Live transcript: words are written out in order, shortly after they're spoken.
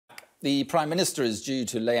The Prime Minister is due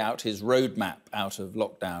to lay out his roadmap out of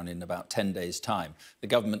lockdown in about 10 days' time. The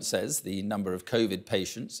government says the number of COVID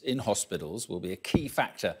patients in hospitals will be a key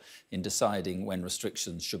factor in deciding when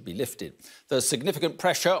restrictions should be lifted. There's significant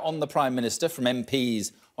pressure on the Prime Minister from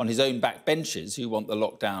MPs on his own backbenches who want the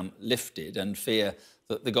lockdown lifted and fear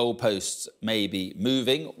that the goalposts may be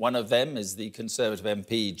moving. One of them is the Conservative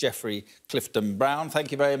MP Geoffrey Clifton-Brown.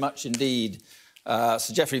 Thank you very much indeed, Sir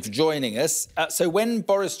Geoffrey, for joining us. So when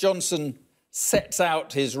Boris Johnson sets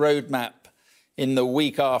out his roadmap in the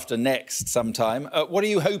week after next sometime, what are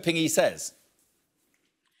you hoping he says?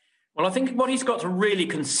 Well, I think what he's got to really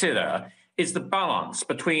consider is the balance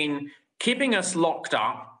between keeping us locked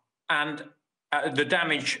up and the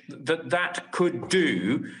damage that could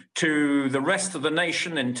do to the rest of the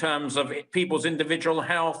nation in terms of people's individual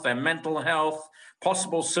health, their mental health,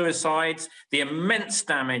 possible suicides, the immense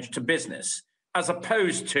damage to business, as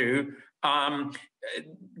opposed to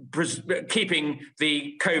keeping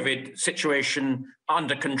the COVID situation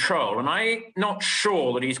under control. And I'm not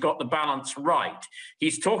sure that he's got the balance right.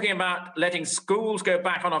 He's talking about letting schools go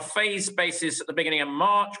back on a phased basis at the beginning of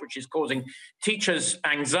March, which is causing teachers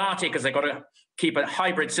anxiety because they've got to keep a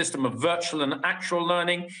hybrid system of virtual and actual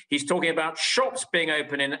learning. He's talking about shops being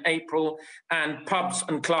open in April and pubs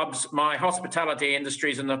and clubs, my hospitality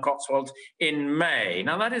industries in the Cotswolds, in May.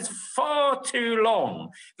 Now, that is far too long.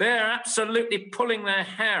 They're absolutely pulling their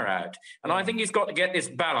hair out. And I think he's got to get this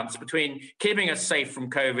balance between keeping us safe from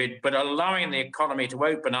COVID, but allowing the economy to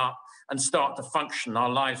open up and start to function, our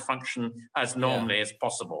lives function as normally as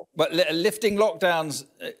possible. But lifting lockdowns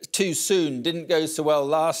too soon didn't go so well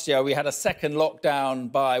last year. We had a second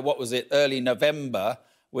lockdown by, what was it, early November.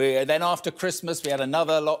 Then after Christmas, we had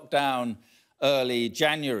another lockdown early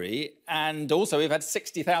January. And also we've had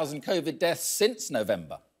 60,000 COVID deaths since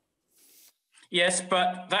November. Yes,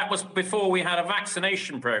 but that was before we had a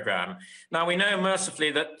vaccination programme. Now, we know mercifully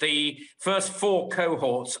that the first 4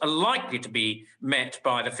 cohorts are likely to be met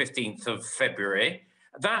by the 15th of February.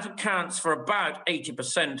 That accounts for about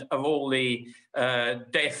 80% of all the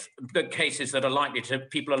cases that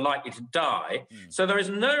people are likely to die. So there is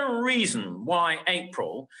no reason why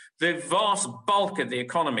April, the vast bulk of the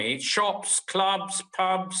economy, shops, clubs,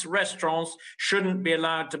 pubs, restaurants, shouldn't be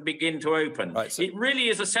allowed to begin to open. Right, so it really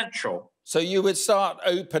is essential. So you would start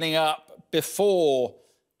opening up before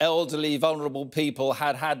elderly, vulnerable people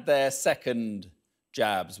had their second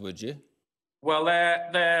jabs, would you? Well,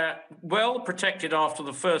 they're well protected after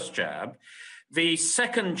the first jab. The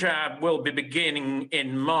second jab will be beginning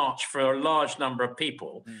in March for a large number of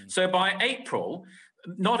people. So by April,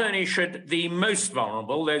 not only should the most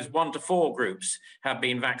vulnerable, those 1 to 4 groups, have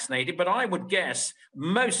been vaccinated, but I would guess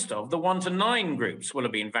most of the 1 to 9 groups will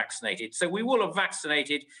have been vaccinated. So we will have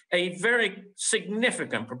vaccinated a very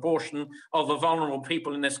significant proportion of the vulnerable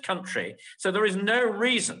people in this country. So there is no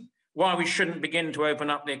reason why we shouldn't begin to open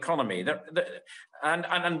up the economy.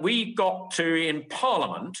 And we got to, in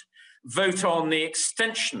Parliament, vote on the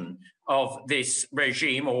extension of this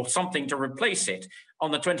regime or something to replace it on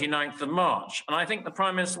the 29th of March. And I think the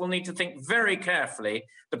Prime Minister will need to think very carefully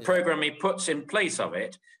the programme he puts in place of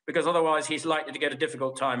it, because otherwise he's likely to get a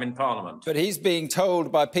difficult time in Parliament. But he's being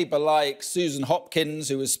told by people like Susan Hopkins,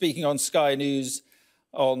 who was speaking on Sky News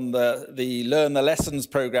on the Learn the Lessons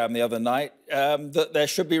programme the other night, that there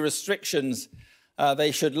should be restrictions.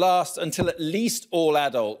 They should last until at least all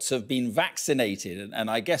adults have been vaccinated. And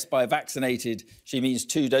I guess by vaccinated, she means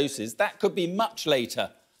 2 doses. That could be much later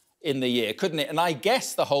in the year, couldn't it? And I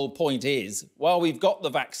guess the whole point is, while we've got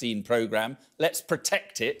the vaccine programme, let's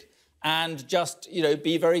protect it and just,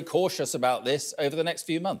 be very cautious about this over the next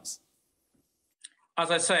few months.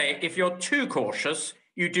 As I say, if you're too cautious,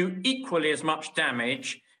 you do equally as much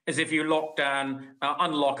damage as if you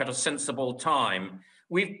unlock at a sensible time.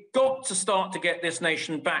 We've got to start to get this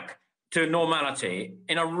nation back to normality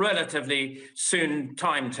in a relatively soon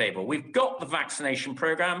timetable. We've got the vaccination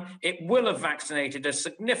programme. It will have vaccinated a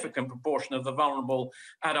significant proportion of the vulnerable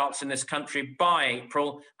adults in this country by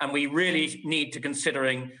April, and we really need to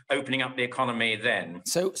considering opening up the economy then.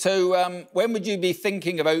 So when would you be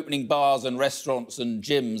thinking of opening bars and restaurants and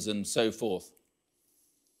gyms and so forth?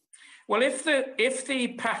 Well, if the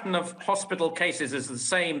pattern of hospital cases is the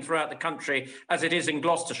same throughout the country as it is in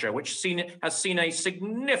Gloucestershire, which has seen a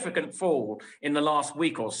significant fall in the last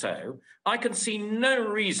week or so, I can see no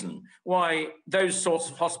reason why those sorts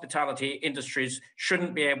of hospitality industries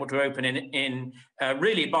shouldn't be able to open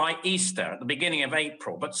really by Easter, at the beginning of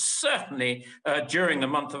April, but certainly during the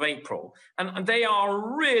month of April. And they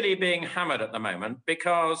are really being hammered at the moment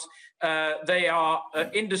because they are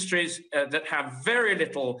industries that have very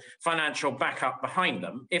little financial backup behind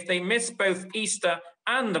them. If they miss both Easter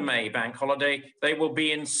and the May bank holiday, they will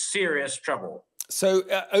be in serious trouble. So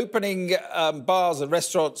opening bars and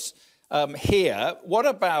restaurants here, what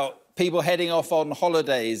about people heading off on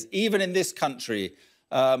holidays, even in this country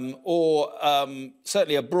or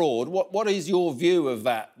certainly abroad? What is your view of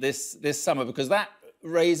that this summer? Because that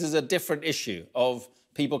raises a different issue of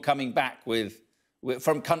people coming back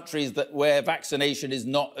from countries where vaccination is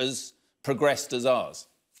not as progressed as ours.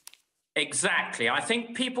 Exactly. I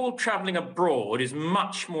think people travelling abroad is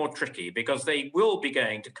much more tricky because they will be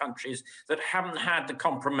going to countries that haven't had the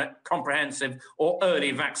comprehensive or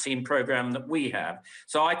early vaccine programme that we have.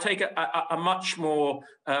 So I take a much more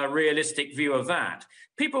realistic view of that.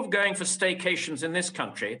 People going for staycations in this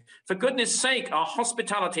country, for goodness sake, our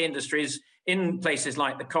hospitality industries in places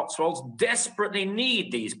like the Cotswolds desperately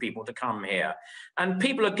need these people to come here. And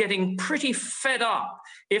people are getting pretty fed up,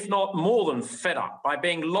 if not more than fed up, by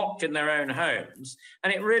being locked in their own homes.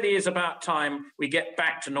 And it really is about time we get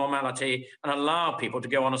back to normality and allow people to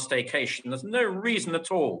go on a staycation. There's no reason at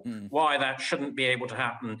all why that shouldn't be able to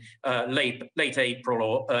happen late April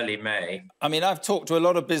or early May. I mean, I've talked to a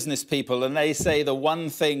lot of business people and they say the one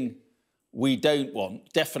thing we don't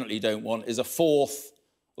want, definitely don't want, is a fourth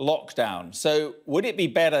lockdown. So would it be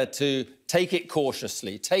better to take it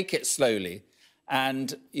cautiously, take it slowly,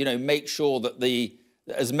 and make sure that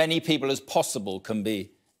as many people as possible can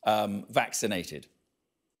be vaccinated?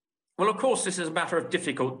 Well, of course, this is a matter of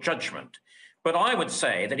difficult judgment. But I would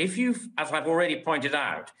say that if you've, as I've already pointed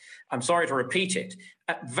out, I'm sorry to repeat it,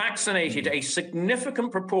 vaccinated a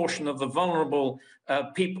significant proportion of the vulnerable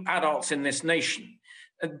adults in this nation,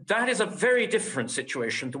 that is a very different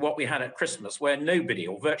situation to what we had at Christmas, where nobody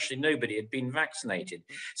or virtually nobody had been vaccinated.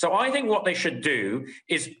 So I think what they should do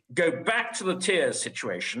is go back to the tiers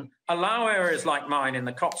situation, allow areas like mine in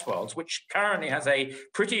the Cotswolds, which currently has a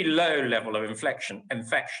pretty low level of infection,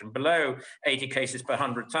 below 80 cases per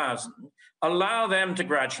 100,000, allow them to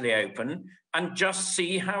gradually open and just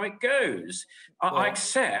see how it goes. Well, I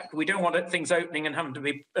accept we don't want things opening and having to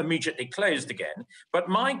be immediately closed again, but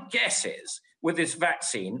my guess is with this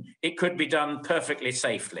vaccine, it could be done perfectly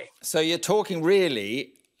safely. So you're talking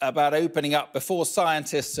really about opening up before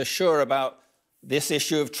scientists are sure about this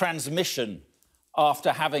issue of transmission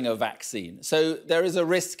after having a vaccine. So there is a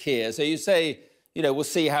risk here. So you say, we'll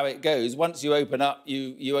see how it goes. Once you open up,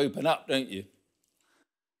 you open up, don't you?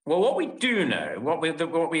 Well, what we do know, what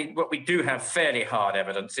we do have fairly hard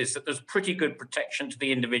evidence is that there's pretty good protection to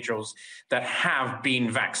the individuals that have been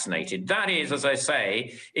vaccinated. That is, as I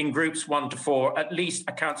say, in groups 1 to 4,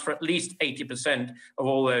 accounts for at least 80% of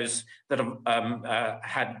all those that have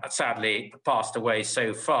had sadly passed away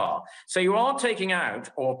so far. So you are taking out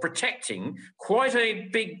or protecting quite a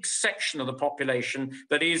big section of the population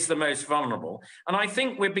that is the most vulnerable. And I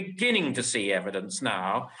think we're beginning to see evidence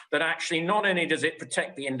now that actually not only does it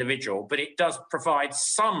protect the individual, but it does provide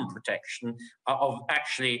some protection of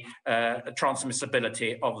actually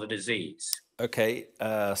transmissibility of the disease. OK,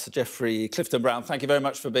 Sir Geoffrey Clifton-Brown, thank you very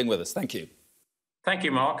much for being with us. Thank you. Thank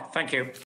you, Mark. Thank you.